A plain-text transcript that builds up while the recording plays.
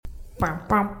Bow,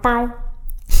 bow, bow.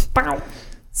 Bow.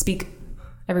 Speak.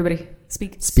 Everybody,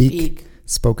 speak. Speak.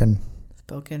 Spoken.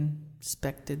 Spoken.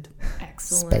 Spected.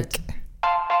 Excellent. Spake.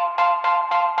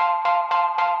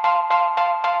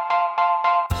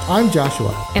 I'm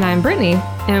Joshua. And I'm Brittany,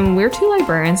 and we're two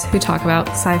librarians who talk about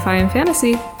sci-fi and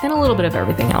fantasy and a little bit of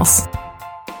everything else.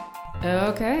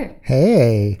 Okay.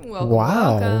 Hey.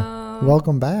 Welcome.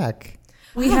 Welcome back.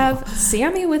 We have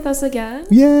Sammy with us again.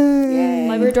 Yay.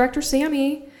 Library Director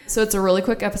Sammy. So it's a really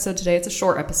quick episode today. It's a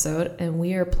short episode, and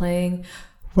we are playing...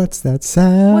 What's that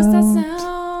sound? What's that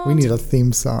sound? We need a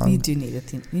theme song. You do need a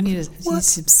theme. You need some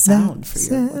sound for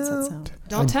your What's that sound?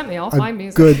 Don't tempt me. I'll find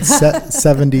music. Good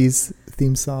 70s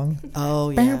theme song.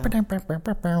 Oh, yeah.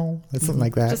 It's something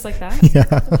like that. Just like that? Yeah.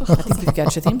 I think you've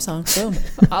got your theme song. Boom.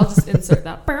 I'll just insert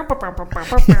that.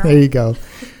 There you go.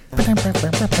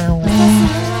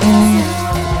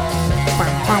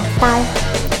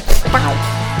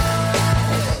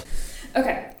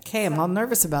 Okay, I'm all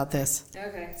nervous about this.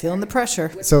 Okay. Feeling the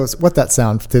pressure. So what that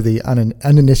sound to the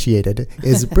uninitiated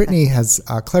is Brittany has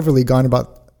cleverly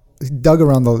dug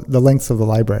around the lengths of the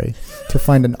library to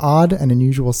find an odd and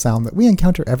unusual sound that we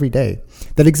encounter every day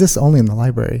that exists only in the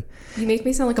library. You make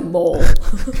me sound like a mole.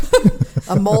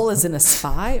 A mole is in a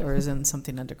spy or is in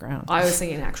something underground? I was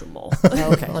thinking an actual mole.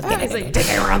 Oh, okay. It's like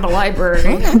digging around the library.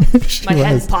 My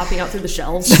head's popping out through the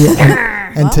shelves.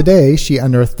 And today she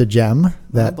unearthed a gem Oh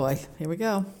that boy, here we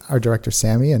go. our director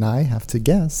Sammy and I have to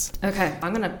guess. Okay,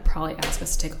 I'm going to probably ask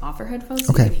us to take off our headphones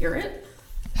Okay. so we can hear it.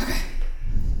 Okay.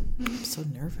 I'm so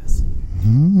nervous.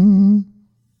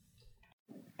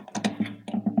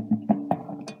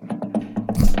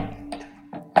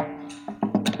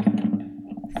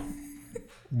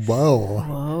 Whoa.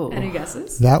 Whoa. Any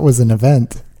guesses? That was an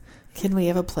event. Can we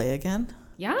ever play again?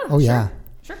 Yeah. Oh, yeah.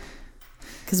 Sure.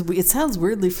 Because it sounds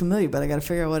weirdly familiar, but I got to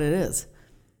figure out what it is.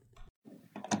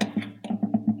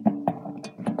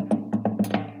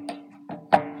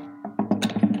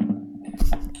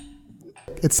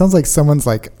 It sounds like someone's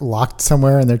like locked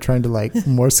somewhere and they're trying to like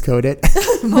Morse code it.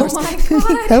 Oh my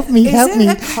God. Help me. Is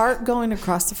it a cart going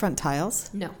across the front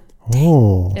tiles? No,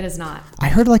 Oh. it is not. I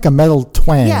heard like a metal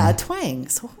twang. Yeah, a twang.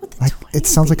 So what would the Like twang it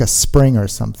sounds be? like a spring or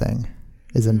something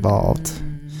is involved.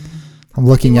 I'm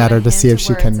looking You at her want a to see hint if of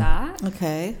she where can. it's at?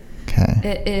 Okay. Okay.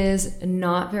 It is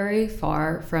not very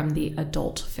far from the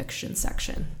adult fiction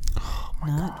section.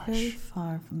 Not very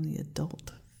far from the adult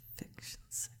fiction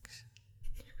section.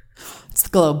 It's the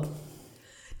Globe.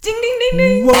 Ding, ding, ding,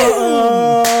 ding.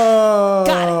 Whoa!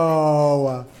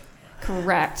 Got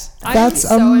Correct. That's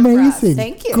I'm so impressed. amazing.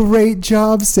 Thank you. Great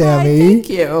job, Sammy. Thank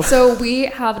you. So we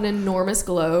have an enormous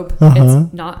globe. Uh-huh.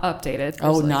 It's not updated.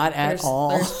 Oh, There's not at all.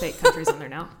 There's fake countries on there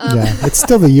now. Yeah, it's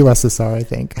still the USSR, I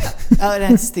think. Oh, and I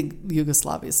just think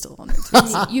Yugoslavia is still on there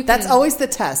too. You That's can- always the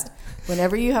test.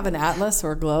 Whenever you have an atlas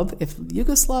or a globe, if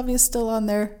Yugoslavia is still on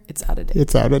there, it's out of date.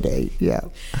 It's out of date. Yeah.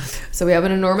 So we have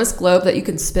an enormous globe that you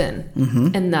can spin,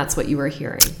 and that's what you were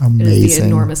hearing. It is the Amazing.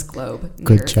 enormous globe near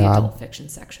Good the job. adult fiction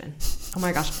section. Oh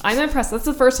my gosh, I'm impressed. That's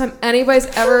the first time anybody's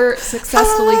ever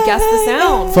successfully guessed the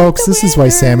sound. Folks, this is why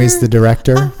Sammy's the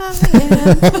director.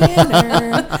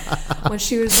 When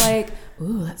she was like,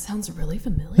 "Ooh, that sounds really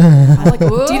familiar." I'm like,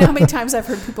 "Ooh." Do you know how many times I've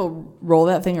heard people roll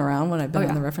that thing around when I've been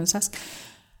on the reference desk?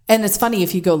 And it's funny,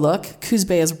 if you go look, Coos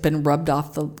Bay has been rubbed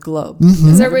off the globe.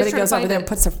 Because Everybody goes over there and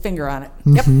puts their finger on it.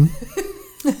 Yep.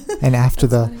 And after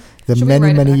the Should we many,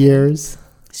 write it many back? years,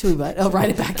 Should we write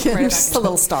it back in? Write it Just back a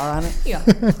little star on it. Yeah,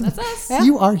 that's us. Yeah.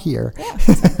 you are here.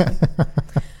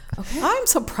 I'm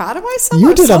so proud of myself. You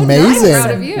I'm did so amazing. I'm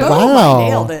proud of you. Boom, Wow. I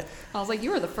nailed it. I was like,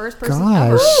 "You were the first person Gosh.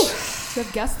 ever to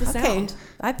have guessed the Okay, sound."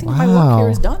 I think my work Wow. here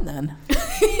is done then.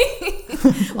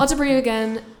 I'll have to bring you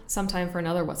again sometime for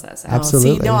another What's That Sound?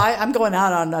 Absolutely. See, no, I'm going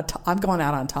out on I'm going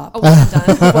out on top. Oh, well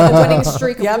done. A winning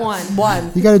streak of Yep,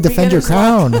 one. You got to defend your Beginner's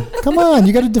luck. crown. Come on,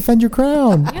 you got to defend your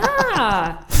crown.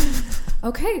 Yeah.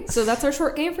 Okay, so that's our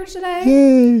short game for today.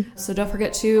 Yay. So don't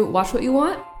forget to watch what you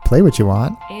want Play what you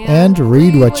want and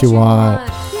read what you want.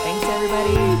 Thanks,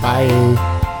 everybody. Bye.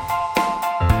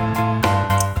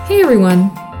 Hey,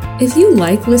 everyone. If you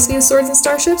like listening to Swords and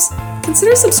Starships,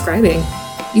 consider subscribing.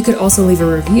 You could also leave a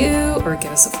review or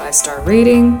give us a 5-star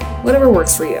rating, whatever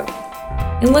works for you.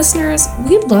 And listeners,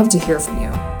 we'd love to hear from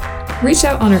you. Reach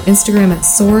out on our Instagram at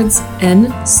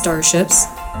swordsnstarships,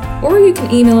 or you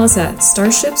can email us at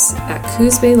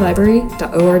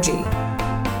starships@coosbaylibrary.org.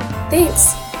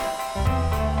 Thanks!